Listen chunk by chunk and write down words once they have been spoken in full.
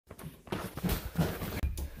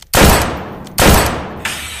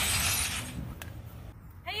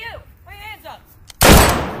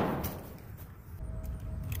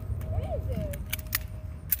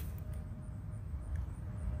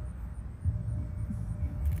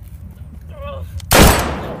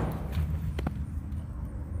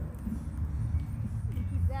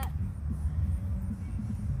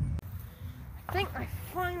think I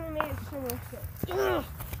finally made it somewhere safe.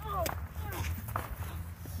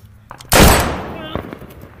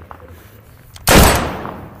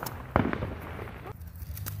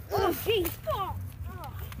 Oh, jeez.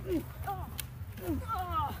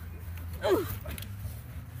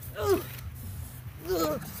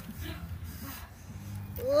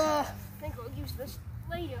 I think I'll use this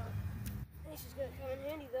later. This is gonna come in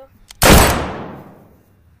handy though.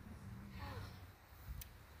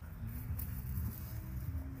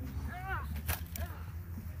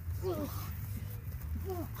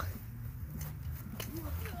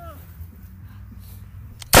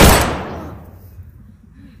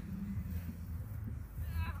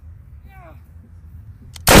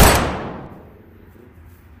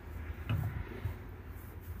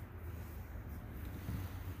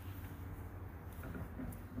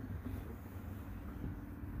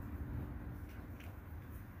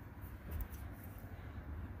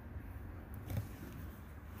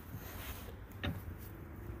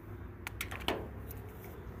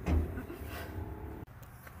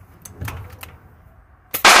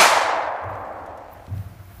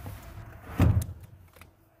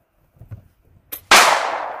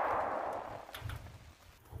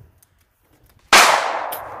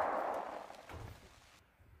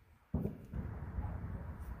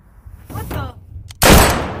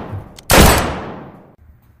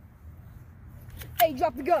 Hey,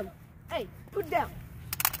 drop the gun. Hey, put it down.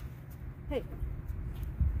 Hey.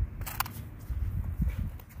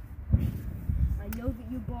 I know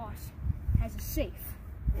that your boss has a safe.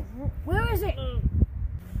 Where is it?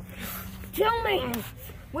 Tell me.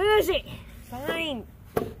 Where is it? Fine.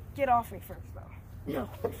 Get off me first, though. No,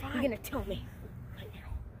 fine. You're gonna tell me right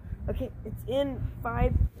now. Okay, it's in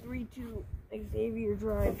 532 Xavier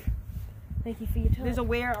Drive. Thank you for your time. There's a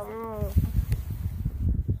warehouse.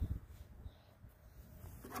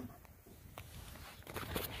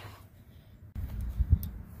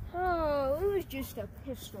 Oh, it was just a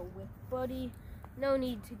pistol whip, buddy. No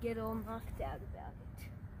need to get all knocked out about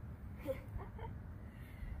it.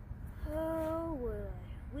 Oh, well,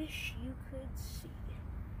 I wish you could see.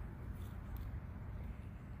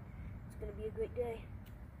 It's gonna be a great day.